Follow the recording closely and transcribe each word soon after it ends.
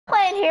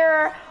playing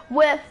here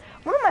with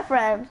one of my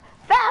friends,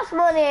 Fast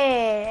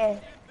Money.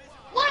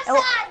 What's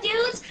up,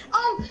 dudes?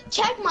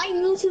 Check my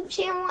YouTube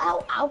channel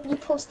out. I'll be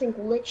posting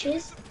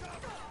glitches.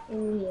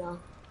 Yeah.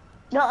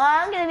 No,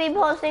 I'm gonna be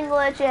posting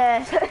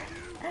glitches.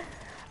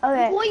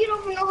 Okay. Boy, you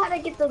don't even know how to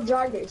get the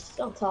joggers.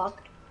 Don't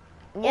talk.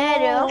 Yeah,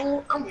 I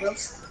do. I'm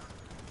gross.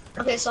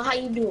 Okay, so how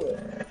you do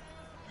it?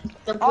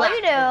 All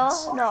you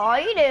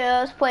do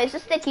is place a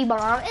sticky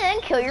bomb and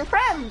then kill your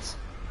friends.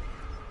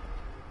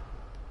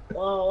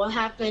 Whoa, what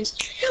happens?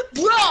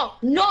 Bro,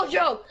 no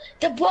joke.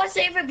 The bus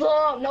even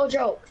blow up, no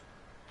joke.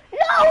 No,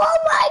 oh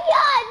my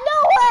god, no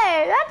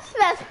way.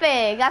 That's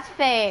fake. That's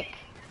fake.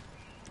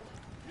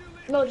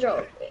 No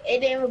joke. It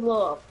didn't even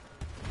blow up.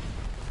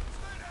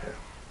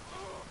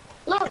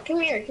 Look, come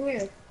here, come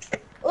here.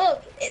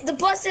 Look, the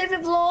bus didn't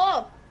even blow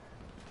up.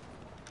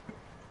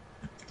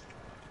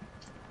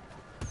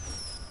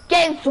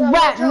 Games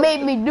Rap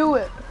made me do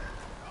it.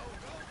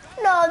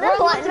 No, this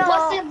one, the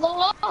bus didn't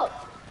blow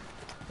up.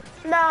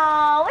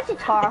 No, what you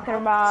talking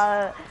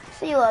about?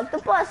 See, look,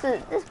 this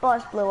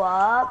bus blew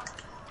up.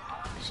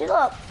 See,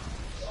 look,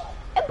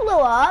 it blew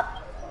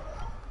up.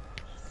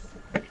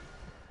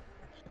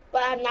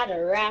 But I'm not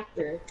a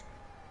rapper.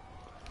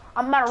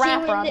 I'm not a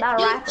rapper. I'm not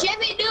a rapper.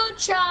 Jimmy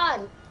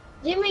Neutron.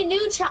 Jimmy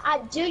Neutron. I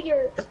do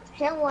your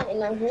talent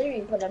and I'm hearing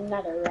you, but I'm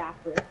not a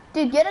rapper.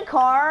 Dude, get a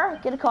car.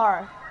 Get a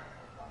car.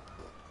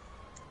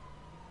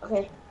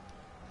 Okay.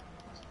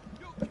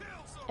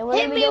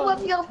 Hit me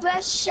with your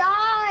best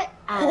shot.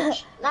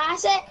 Ouch. No, I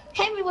said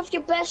hit me with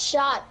your best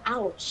shot.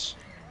 Ouch.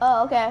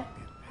 Oh, okay.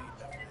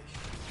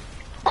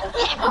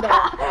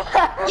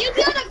 You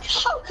got a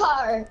cop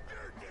car.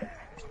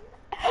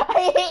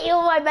 I hit you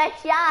with my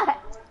best shot.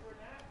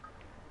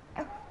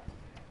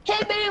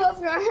 Hit me with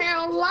your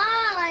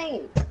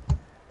hairline.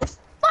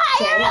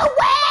 Fire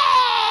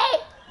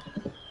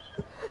away!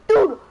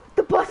 Dude,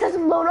 the bus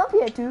hasn't blown up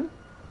yet, dude.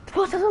 The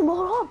bus hasn't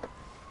blown up.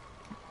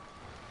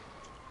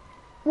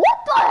 What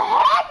the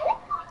heck?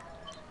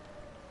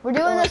 We're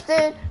doing this,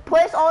 dude.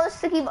 Place 5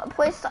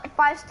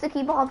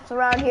 sticky bombs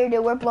around here,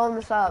 dude. We're blowing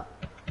this up.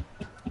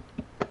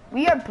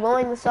 We are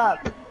blowing this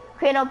up.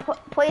 Okay, now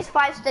place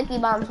 5 sticky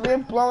bombs. We're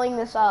blowing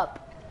this up.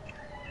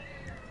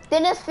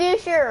 Dennis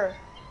Future.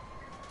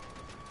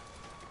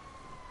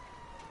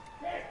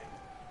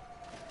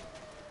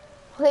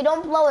 Okay,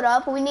 don't blow it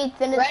up. We need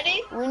Dennis.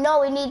 Ready? We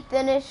know we need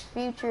Dennis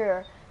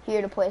Future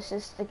here to place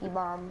his sticky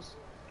bombs.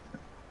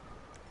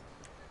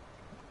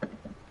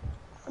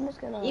 I'm just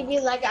gonna. You be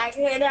like, I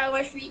could have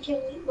a free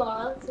killing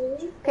bombs.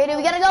 Okay, dude,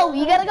 we gotta go.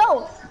 You gotta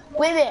go.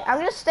 Wait a minute. I'm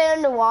gonna stay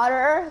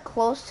underwater,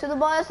 close to the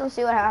bus, and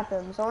see what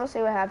happens. I wanna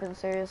see what happens.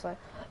 Seriously.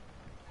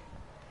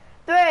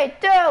 3,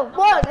 2,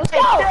 1, let's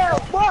go. 3,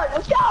 2, 1,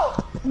 let's go.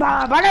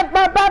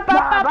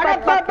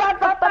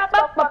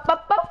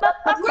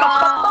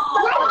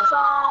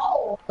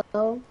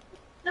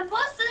 The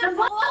bus didn't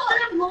blow up.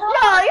 No,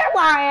 you're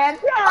lying.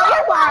 No,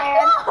 you're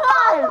lying.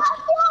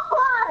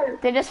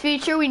 Dennis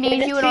Future, we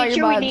need you and all your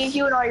buds. We need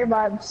you and all your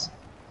buds.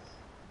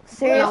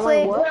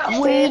 Seriously,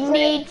 we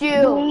need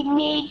you. We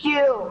need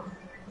you.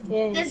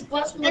 Yeah. This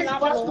bus will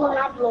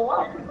not blow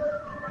up.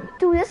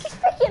 Dude, this is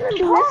freaking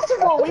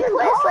impossible. We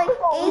placed like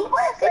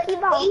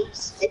 8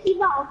 sticky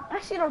bombs.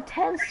 Actually, no,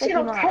 10 sticky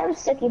bombs. 10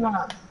 sticky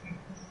bombs.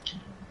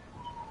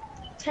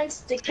 10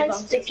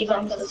 sticky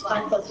bombs. That's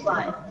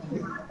fine.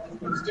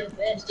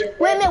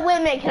 Wait a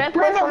minute. Can I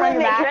place one on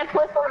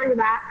your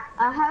back?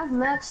 I have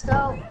maxed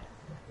out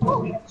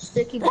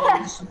sticky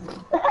bombs.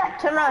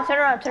 Turn around.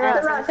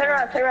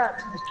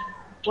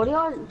 What are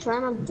y'all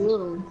trying to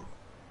do?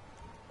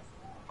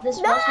 This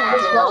No! bus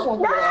won't No!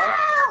 blow up.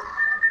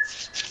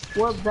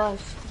 What bus?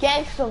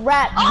 Gangsta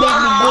Rap,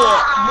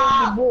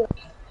 baby boy.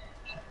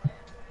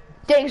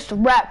 Gangsta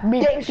Rap,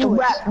 baby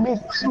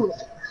boy.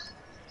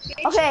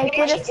 Okay,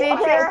 Dennis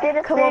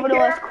Future, come over to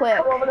us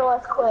quick.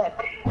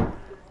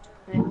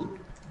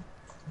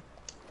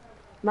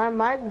 My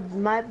mic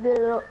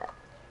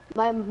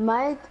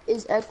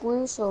is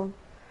echoing, so.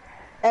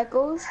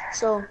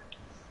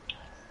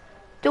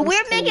 Dude,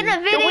 we're making a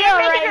video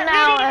right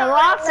now in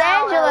Los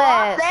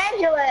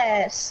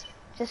Angeles.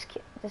 Just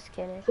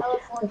kidding.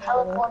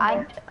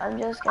 I'm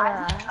just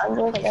gonna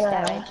place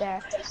that right there.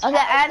 Okay,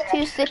 add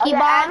 2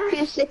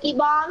 sticky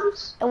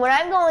bombs. And what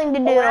I'm going to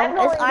do is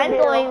I'm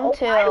going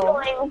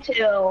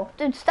to.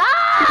 Dude,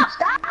 stop!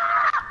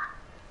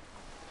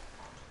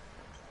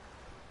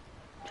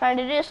 Trying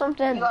to do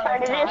something.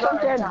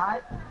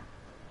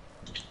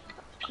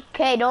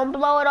 Okay, don't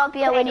blow it up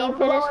yet. We need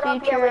Dennis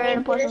Future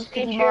and put some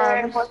sticky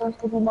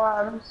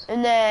bombs.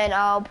 And then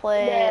I'll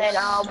place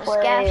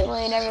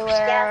gasoline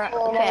everywhere.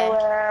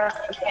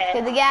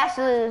 Okay, the gas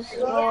is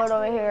going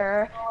over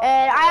here.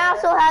 And I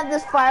also have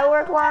this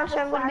firework launcher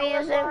I'm going to be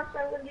using.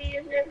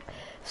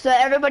 So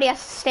everybody has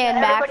to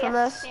stand back from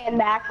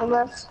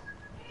this.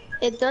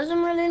 It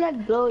doesn't really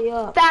like blow you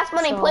up. Fast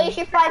Money, place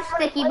your 5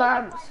 sticky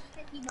bombs.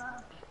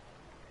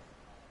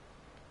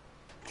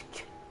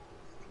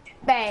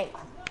 Bang.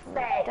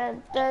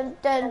 Dun, dun,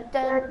 dun,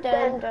 dun,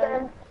 dun,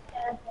 dun.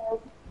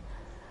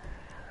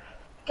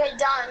 Okay,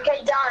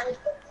 done.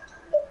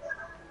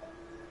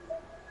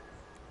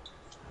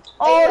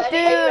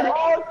 Dude.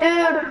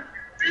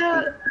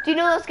 Do you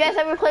know those guys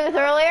that we were playing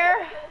with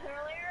earlier?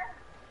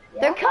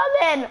 They're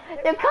coming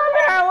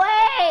our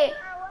way.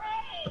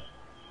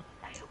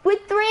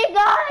 With 3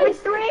 guys. That is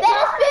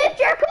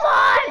Fincher, come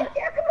on.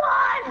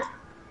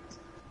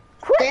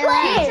 Quickly.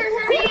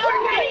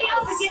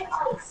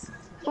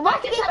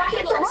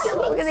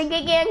 We're gonna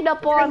get ganged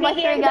up on by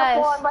 3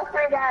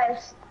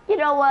 guys. You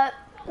know what?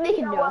 They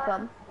can do it.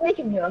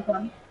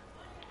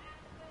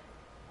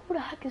 Who the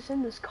heck is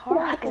in this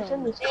car? They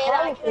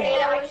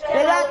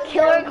got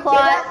Killer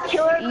Clot,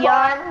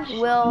 Young,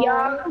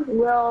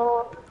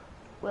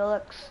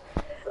 Willix.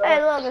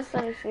 Hey, look, it's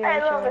Sunny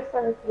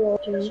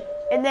Future.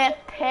 And they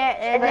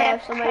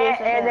have somebody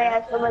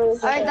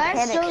who's Are you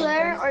guys still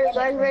there, or are you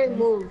guys ready to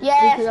move?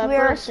 Yes,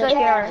 we're still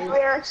here.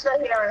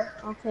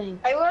 Okay.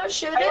 Are you want to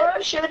shoot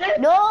it?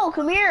 No,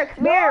 come here.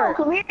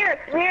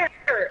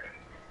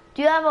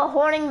 Do you have a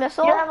horning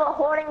missile? No.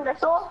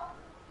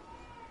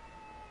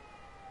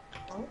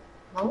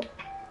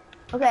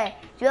 Okay.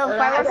 Do you have a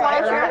fireworks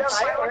launcher?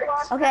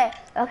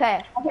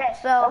 Okay.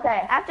 So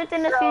after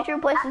Tinda's Future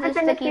places the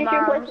sticky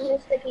bombs,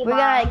 we're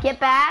gonna get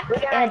back,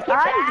 and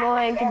I'm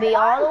going to be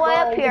all the way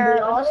up here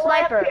with a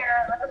sniper,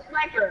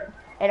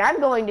 and I'm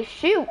going to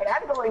shoot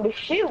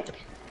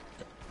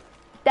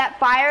that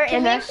fire.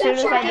 And as soon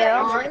as I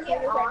do,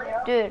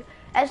 dude,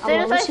 as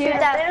soon as I shoot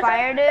that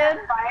fire, dude,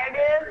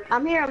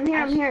 I'm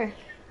here.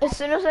 as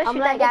soon as I shoot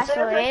that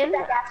gasoline,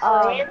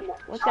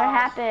 what's gonna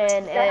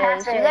happen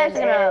is you guys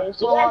are gonna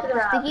blow up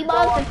the sticky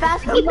bombs and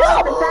fast keep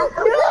up.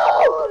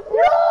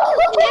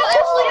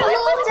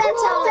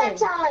 That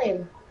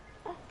time.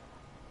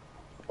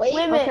 Wait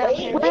a minute.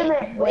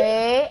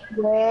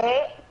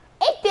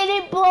 It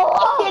didn't blow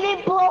up.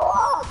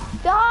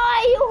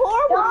 Die, you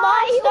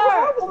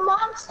horrible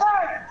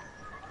monster.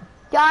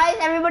 Guys,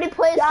 everybody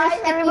plays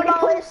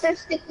their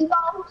sticky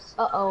bombs.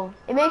 Uh-oh.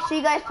 And make sure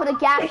you guys put a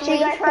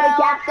gasoline trail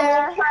up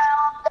there.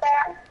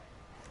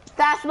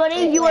 Fast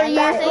Money, you are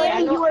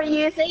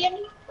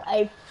using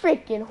a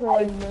freaking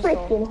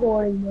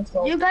horn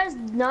missile. You guys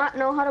not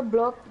know how to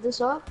blow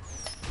this up?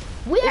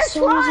 We are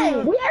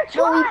trying. We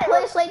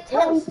place like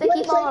 10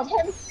 sticky bombs.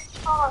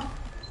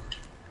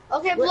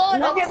 Okay, blow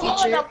it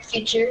up,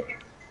 Future.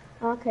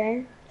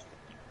 Okay.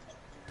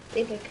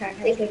 Think it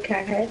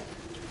crackhead.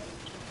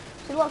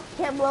 See, look,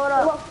 can't blow it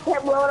up.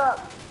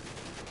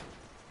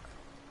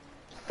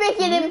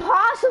 Freaking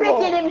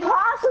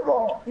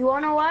impossible. You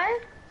wanna know why?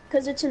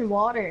 Because it's in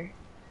water.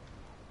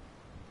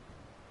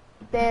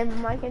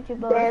 Then why can't you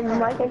blow this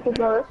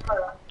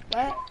up?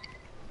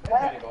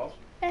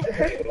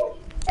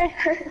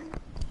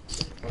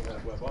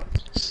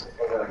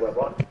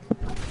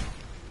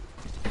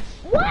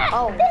 What?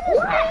 Oh. What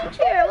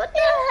the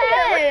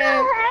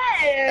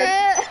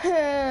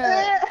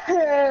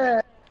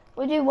heck?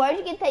 Dude, why'd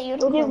you get that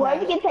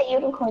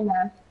unicorn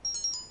mask?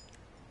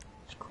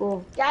 It's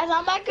cool. Guys,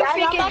 I'm not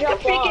gonna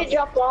freaking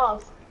jump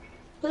off.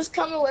 Who's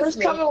coming with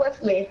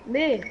me?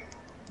 Me.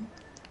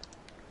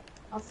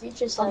 I'll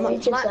feature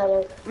something.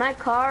 My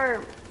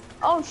car.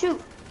 Oh shoot.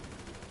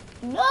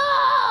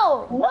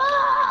 No!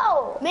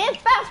 Man,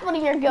 Fast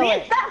Money, you're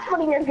going.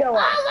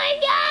 Oh my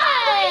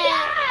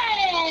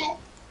god!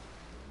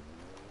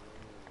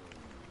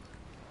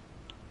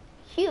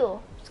 Hugh,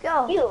 let's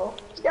go.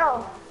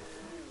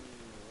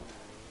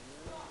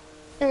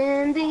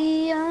 In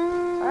the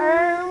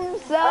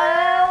Arms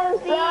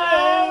of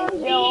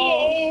the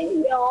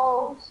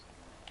angels,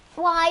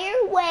 fly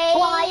away.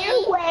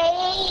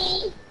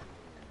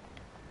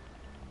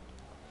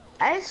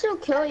 I still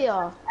kill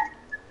y'all.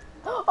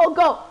 Oh,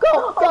 go.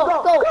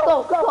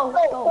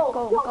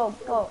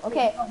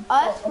 Okay,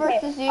 us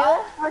versus you.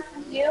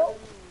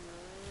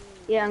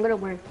 Yeah, I'm gonna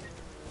win.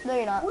 No,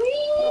 you're not.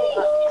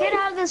 Get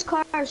out of this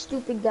car,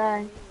 stupid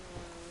guy.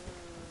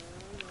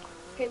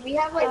 Okay, we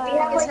have a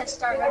head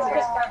start right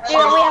here.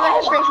 Yeah, we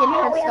have a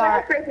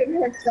freaking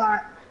head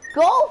start.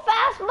 Go,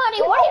 Fast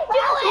Money. What are you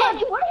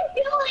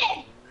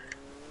doing?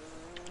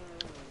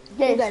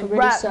 guys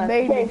really suck.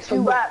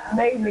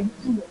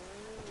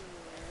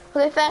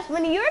 Okay, Fast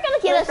Money, you're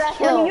gonna get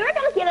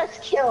us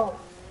killed.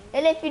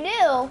 And if you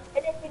do,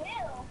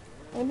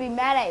 we'll be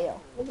mad at you.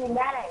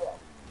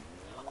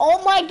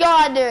 Oh my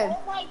god, dude.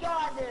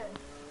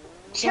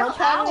 Don't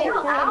try to be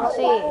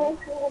fancy.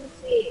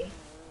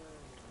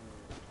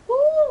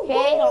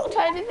 Okay, don't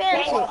try to be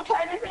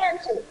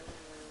fancy.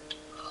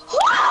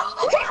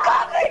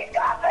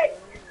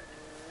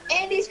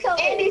 He's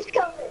coming! Andy's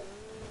coming!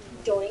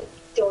 Join.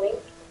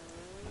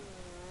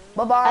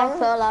 Bye-bye. I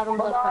fell out of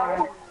the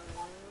car.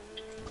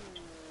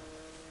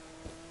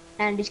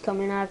 And he's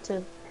coming out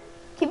too.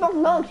 Keep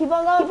on going,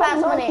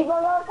 Fast Money.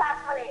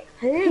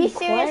 Hey, He's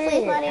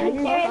seriously funny.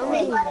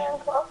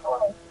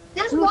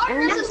 This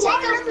water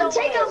doesn't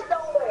take us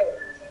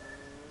nowhere.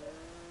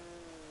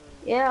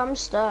 Yeah, I'm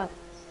stuck.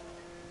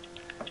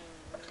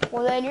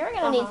 Well, then you're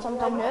gonna need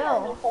something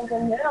new.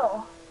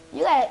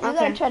 You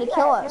gotta try to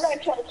kill us.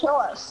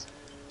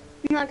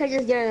 I'm not gonna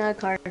just get another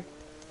car.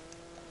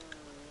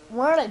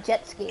 We're on a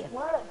jet ski.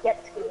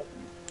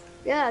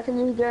 Yeah, I can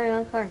just get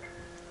another car.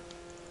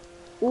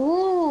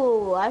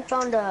 Ooh, I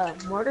found a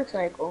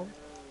motorcycle.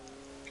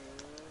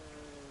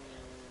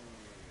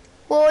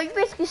 Well, you're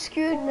basically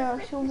screwed now.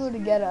 She'll go to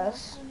get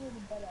us.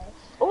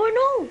 Oh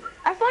no!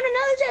 I found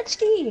another jet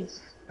ski!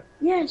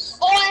 Yes.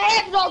 Oh,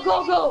 heck no,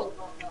 go.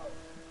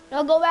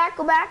 No, go back,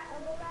 go back.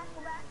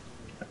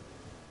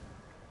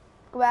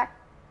 Go back.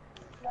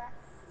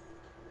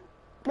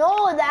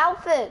 No, the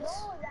outfits.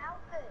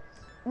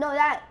 No,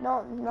 that.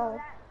 No.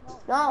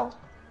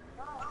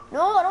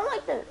 No, I don't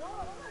like this.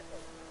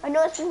 I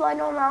know it's just my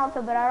normal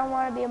outfit, but I don't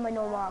want to be in my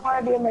normal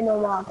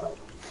outfit.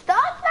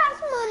 Stop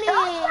fast money!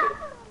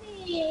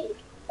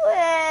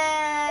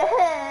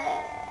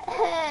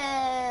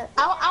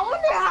 I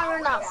wonder how we're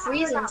not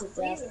freezing to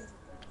death.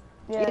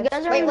 Yeah, You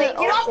guys are Wait, in the get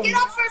off ocean.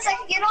 for a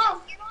second, get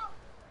off.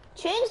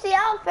 change the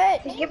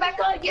outfit. Get back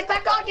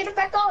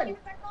on.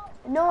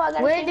 No, I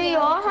gotta Wait, change do the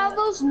y'all outfit. have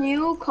those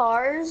new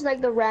cars,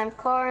 like the ramp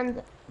car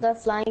and the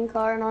flying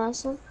car and all that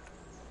stuff?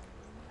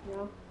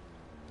 No.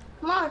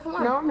 Come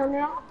on.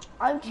 No.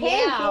 I'm changing.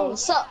 Yeah,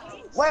 so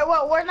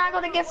we're not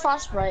gonna get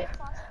frostbite.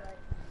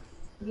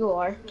 You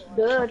are.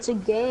 Dude, it's a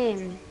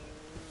game.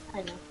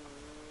 I know.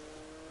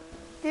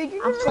 Dude,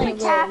 you're I'm just playing like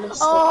cat.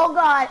 realistic. Oh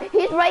god,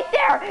 he's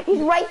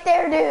right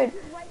there, dude.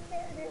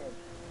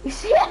 You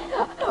see it?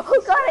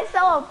 Oh god, I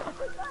saw him.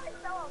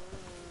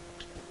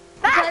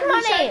 Fast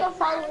money.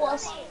 Follow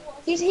us.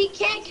 He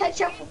can't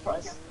catch up with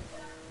us.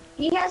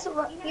 He has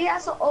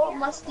an old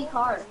musty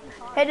car.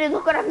 Hey dude,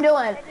 look what I'm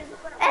doing.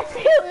 That's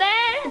you,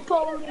 man.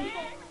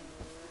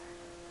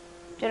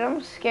 Dude,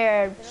 I'm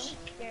scared.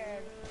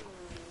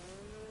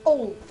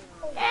 Oh.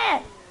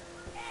 Yeah.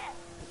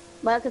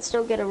 But I could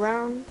still get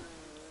around.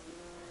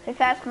 Hey,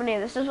 fast money.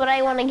 This is what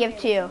I want to give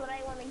to you.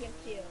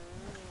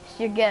 It's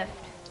your gift.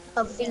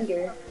 A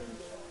finger.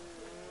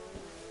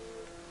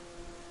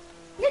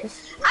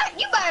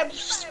 You better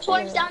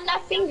punch down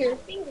that finger.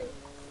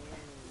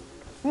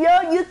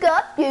 Yo, you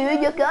up,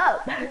 dude. You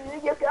up.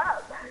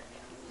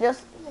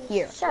 Just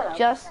here. Shut up.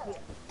 Just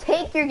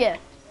take your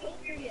gift.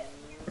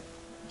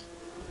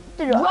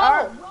 Dude,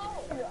 Whoa.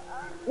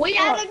 We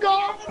gotta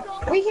go.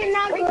 We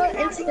cannot go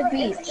into the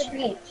beach.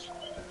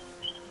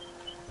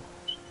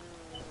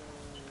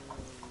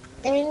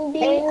 In the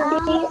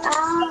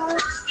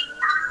house.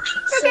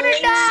 We're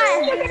gonna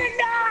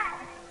die.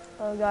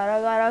 Oh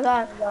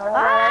god.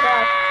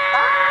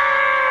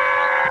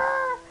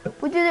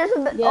 We do this.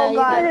 Yeah, Oh you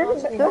god.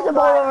 guys- There's a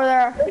boat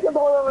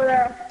over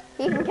there.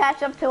 He can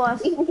catch up to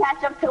us.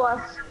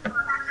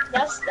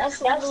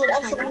 That's a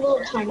little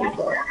tiny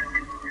boat.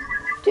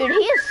 Dude, he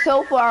is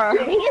so far.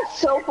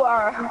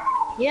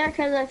 Yeah,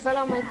 because I fell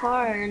out my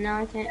car and now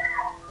I can't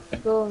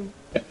go.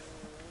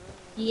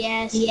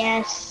 Yes.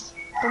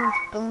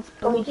 Boom.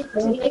 We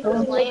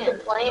can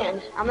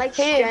plan. I'm like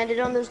stranded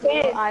on this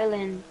little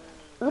island.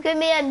 Look at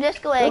me, I'm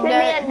just going.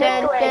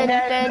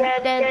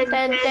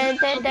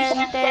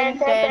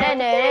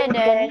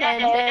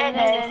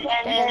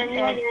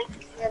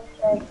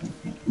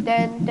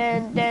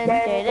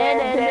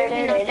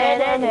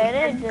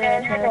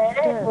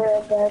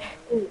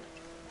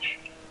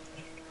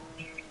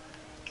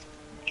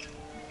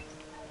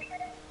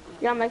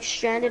 Yeah, I'm like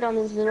stranded on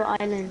this little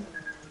island.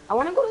 I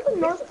want to go to the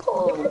North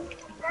Pole.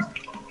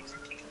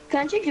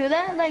 Can't you do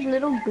that? Like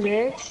little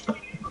glitch?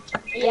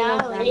 Yeah,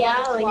 like you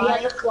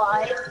have to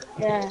fly.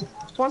 Yeah. Who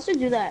wants to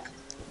do that?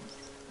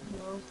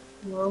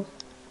 No.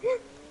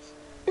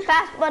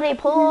 Fast buddy,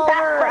 pull over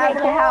out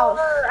of the house.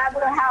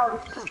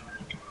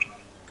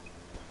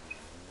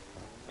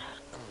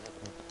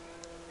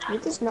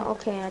 This is not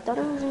okay. I thought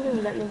it was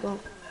gonna let me go.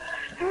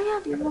 Hurry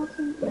up, you're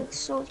walking like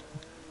so.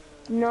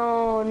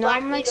 No,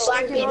 I'm like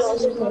stuck in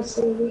this.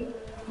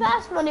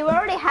 Fast money, we're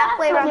already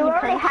halfway around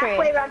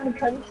the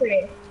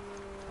country.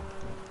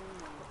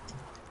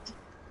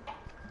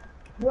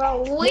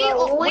 Bro, we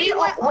went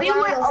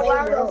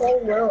around the whole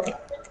world.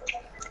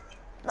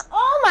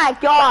 Oh my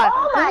god!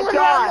 Around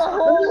the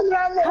whole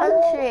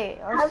country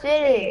or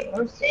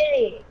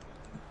city.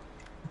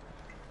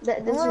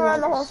 This We went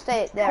around the whole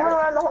state there.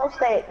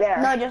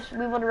 No, just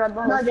we went around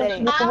the whole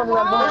city.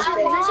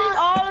 This is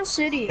all a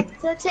city.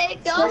 To take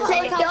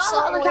us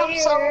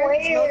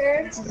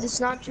somewhere. It's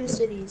not two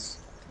cities.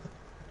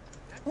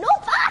 No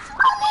fast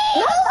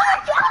money!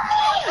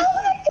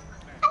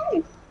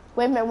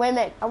 Wait a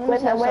minute. I want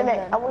to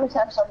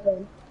have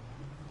something.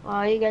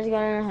 Wow, you guys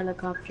got in a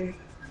helicopter.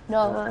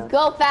 No,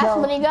 go fast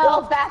money,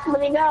 go.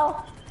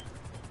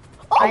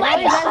 Oh my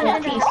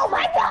god!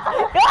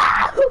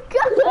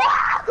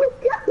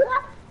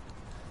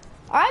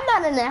 I'm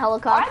not in a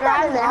helicopter.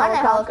 I'm on a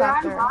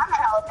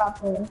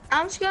helicopter.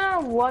 I'm just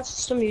gonna watch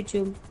some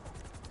YouTube.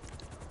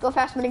 Go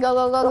fast money, go.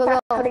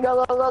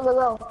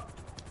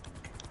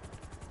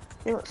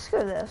 You know,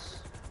 screw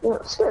this.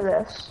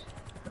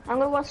 I'm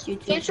gonna watch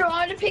YouTube. Get your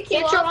arm to pick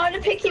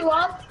you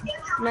up.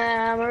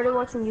 Nah, I'm already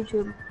watching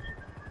YouTube.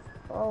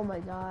 Oh my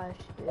gosh,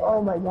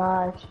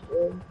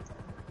 dude.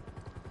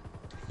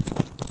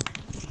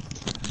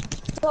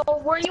 So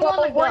where you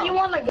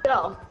wanna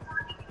go?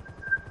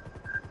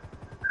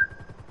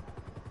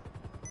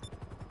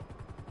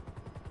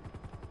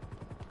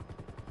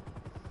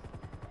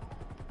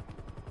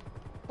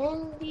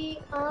 In the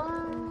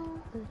arms.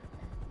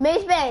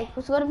 Maze Bank.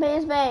 Let's go to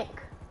Maze Bank.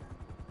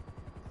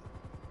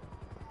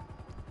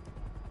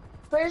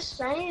 First,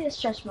 I need to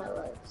stretch my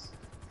legs.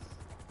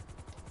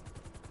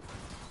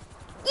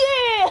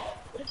 Yeah!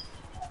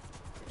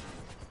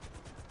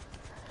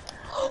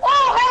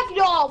 Oh, heck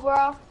no,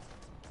 bro.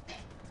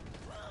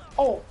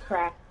 Oh,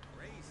 crap.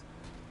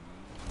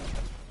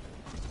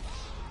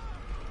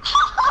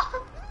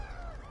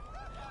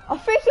 A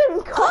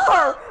freaking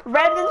car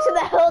rammed into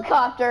the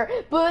helicopter.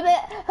 Blew the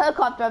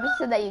helicopter up and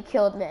said that you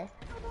killed me.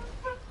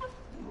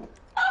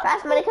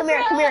 Fast money, come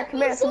here, come here,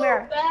 come here, come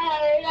here.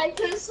 Bad. I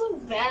feel so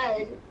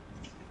bad.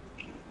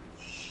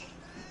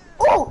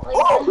 Oh, Like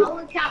oh. the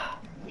helicopter.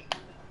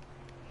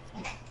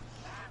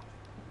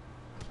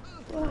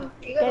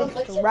 You're gonna Thanks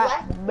look to to rap,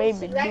 left,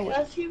 baby, to right, do it.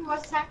 a few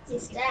more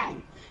seconds stack.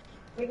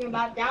 Thinking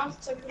about down,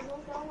 so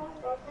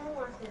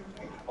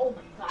oh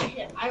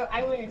my god,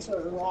 I went into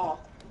a wall.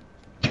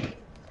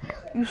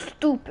 You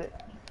stupid.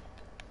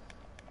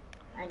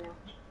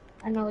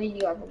 I know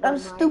you are. I'm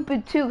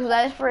stupid too, because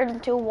I just ran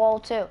into a wall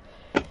too.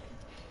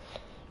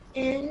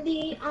 In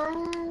the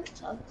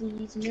arms of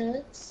these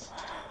nuts.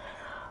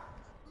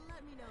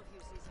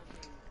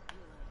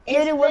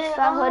 Dude, what's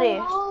that hoodie? A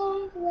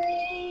long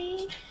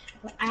way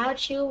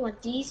without you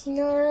with these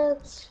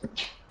nuts.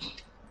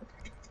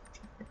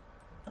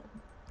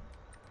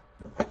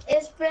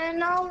 It's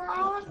been a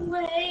long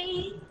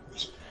way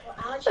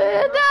without you.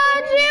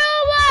 Without you,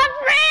 my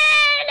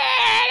friend,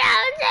 and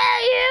I'll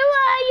tell you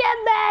why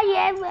you're bad.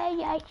 When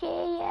I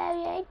see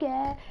you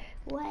again,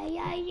 when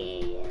I see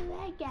you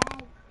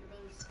again.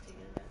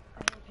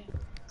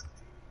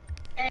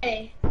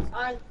 Hey,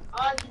 all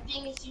the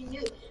things you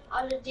knew,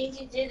 all the things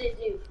you didn't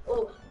do.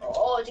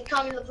 Oh, they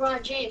call me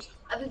LeBron James.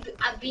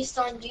 I beast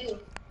on you.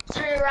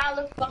 Turn around,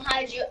 look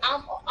behind you.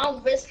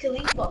 I'm Wiz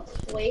Khalifa.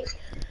 Wait,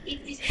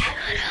 eat these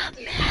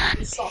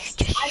apples sauce.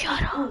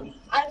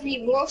 I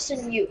be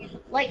roasting you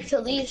like to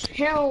leave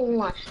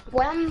heroin.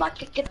 Boy, I'm about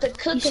to get the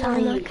cooking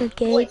on you. You sound like a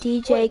gay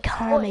DJ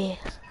Kami.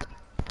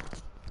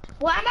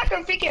 Well, I'm not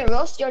gonna freaking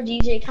roast your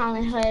DJ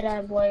Colin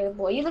head,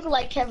 boy. You look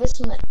like Kevin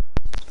Smith.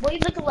 Boy, you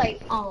look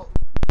like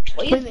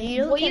Boy,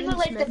 you look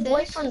like the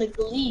boy from the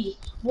Glee.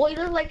 Boy, you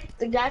look like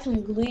the guy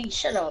from Glee.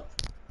 Shut up.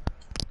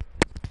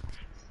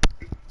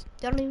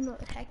 Don't even know what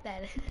the heck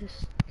that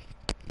is.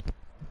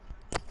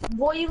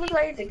 Boy, you look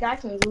like the guy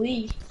from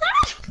Glee.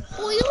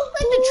 Boy, you look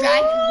like the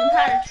dragon and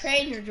how to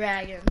train your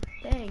dragon.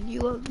 Dang,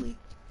 you ugly.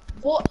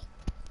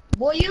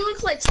 Boy, you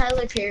look like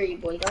Tyler Perry.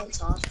 Boy, don't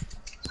talk.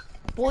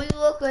 Boy, you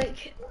look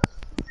like.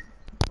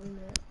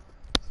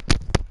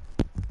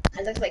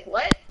 I look like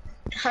what?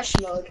 Hush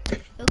mode.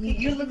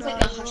 You look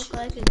like a hush. You look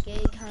like a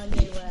gay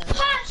Kanye West.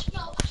 Hush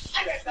mode.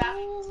 I read back.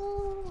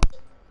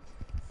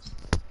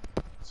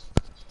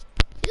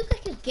 You look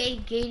like a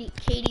gay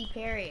Katy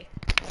Perry.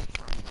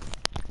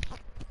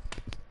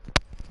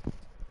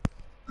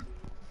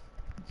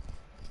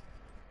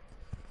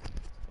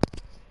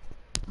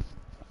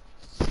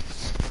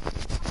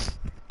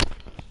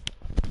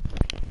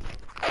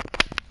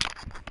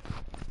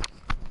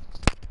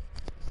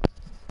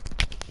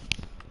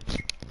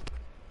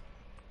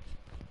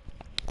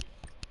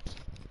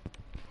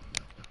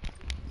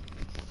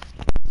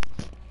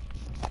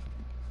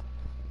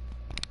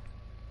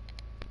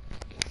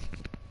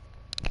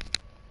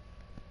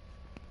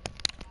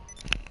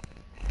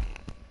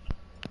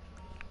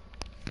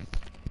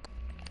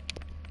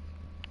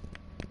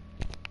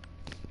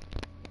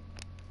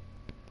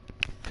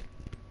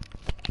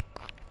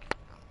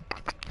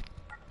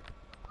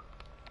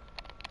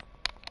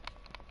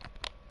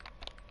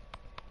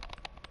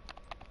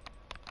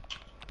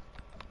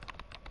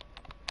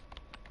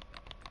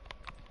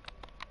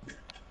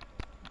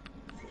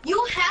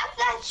 You have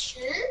that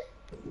shirt?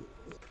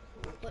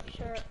 What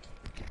shirt?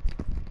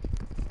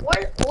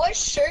 What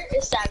shirt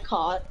is that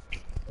called?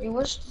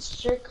 What's the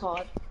shirt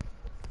called?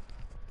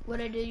 What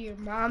I did your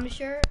mom's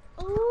shirt?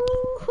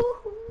 Ooh.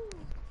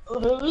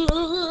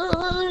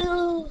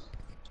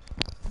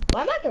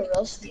 Why am I gonna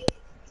roast you?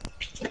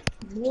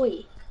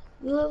 Boy,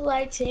 you look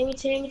like Timmy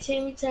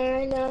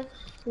Turner.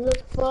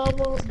 Look for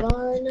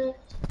Bonner.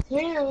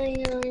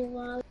 Telling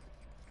I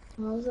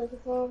was looking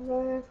for a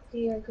man for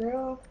your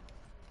girl.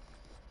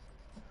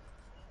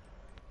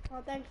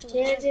 Oh, thanks for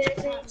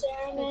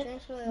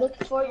Look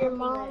for your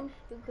mom.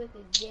 You look like a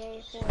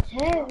gay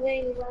Hey,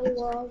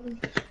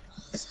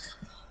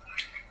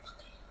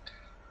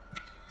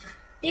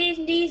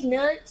 baby, these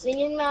nuts in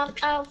your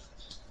mouth out.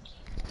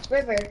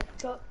 River.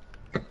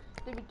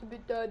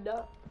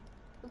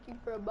 Looking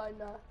for a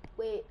banana.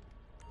 Wait.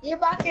 You're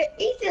about to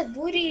eat this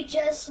booty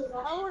just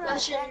How the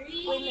heck?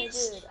 Wait a minute,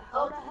 dude.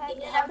 How the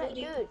heck?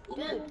 Dude,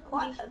 what? Oh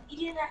my god.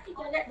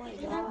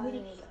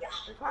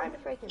 I'm trying to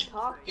freaking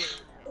talk to you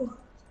now.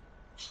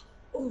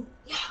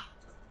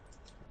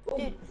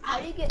 Dude, how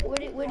do you get, where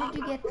did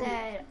you get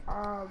that,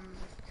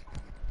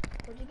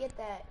 where'd you get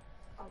that,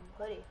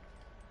 hoodie?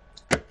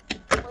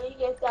 Where you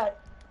get that?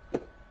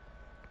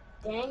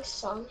 Dang,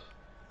 son.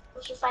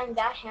 Where'd you find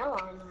that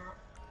hairline at?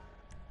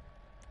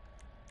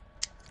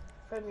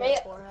 From your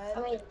forehead? I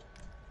mean,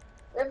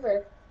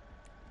 River.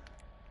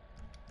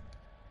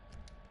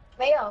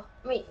 Mayo.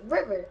 Wait,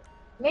 River.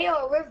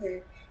 Mayo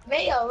River.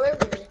 Mayo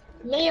River.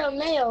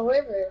 Mayo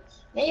River.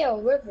 Mayo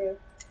River.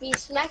 Be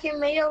smacking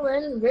Mayo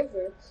in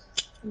River.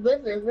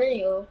 River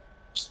Mayo.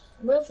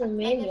 River That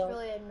gets Mayo.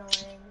 really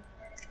annoying.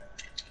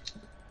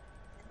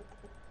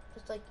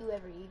 Just like you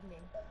every evening.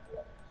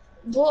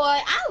 Boy,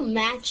 I'm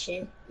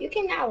matching. You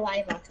cannot lie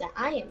about that.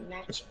 I am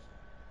matching.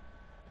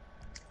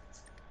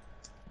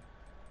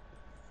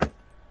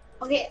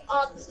 Okay,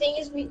 the thing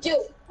is we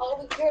do. All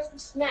we care is we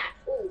smack.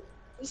 Ooh.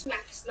 We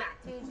smack.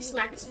 Dude, We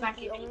smack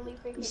the only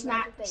freaking We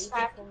smack magic that you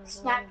can pull is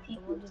the one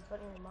people. just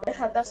putting your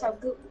mom. That's how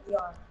good we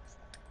are.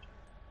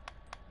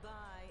 Bye.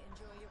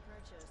 Enjoy your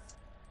purchase.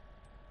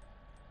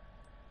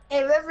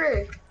 Hey,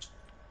 River.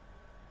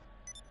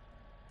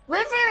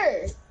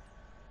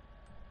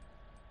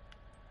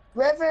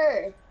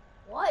 River.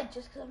 What?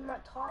 Just because I'm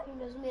not talking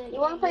doesn't mean I You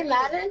want to play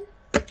can't hear Madden?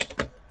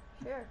 you.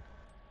 Sure.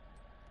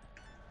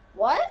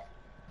 What?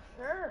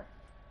 Sure.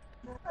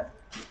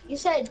 You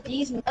said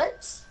these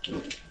nuts?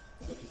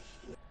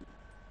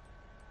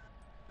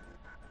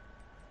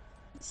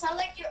 Sound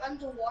like you're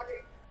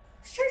underwater.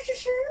 Sure.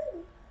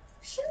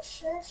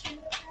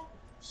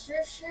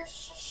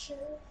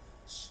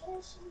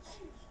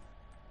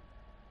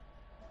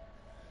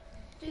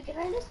 Dude, can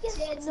I just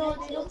get no?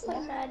 They don't play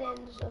Madden.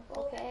 So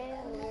okay,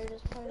 we're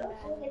just playing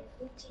Madden.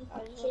 I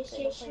was gonna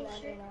say don't play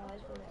Madden now. I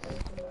was gonna earn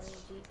some money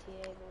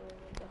GTA, but we're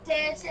gonna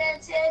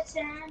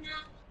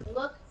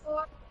Look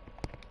for.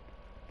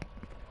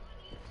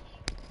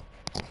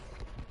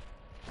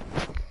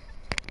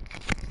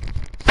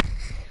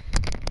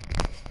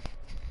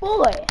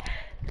 Boy,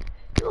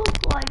 you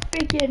look like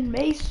freaking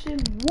Mason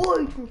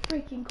Wood from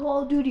freaking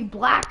Call of Duty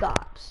Black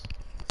Ops.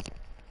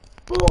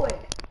 Boy,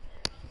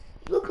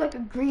 you look like a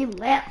green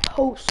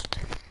lamppost.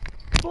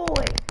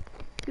 Boy,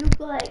 you look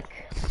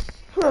like,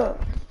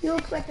 you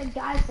look like a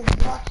guy from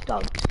Watch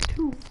Dogs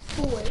 2.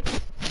 Boy.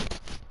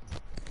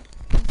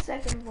 And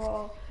second of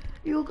all,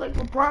 you look like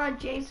LeBron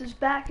James's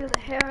back of the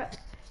hairline.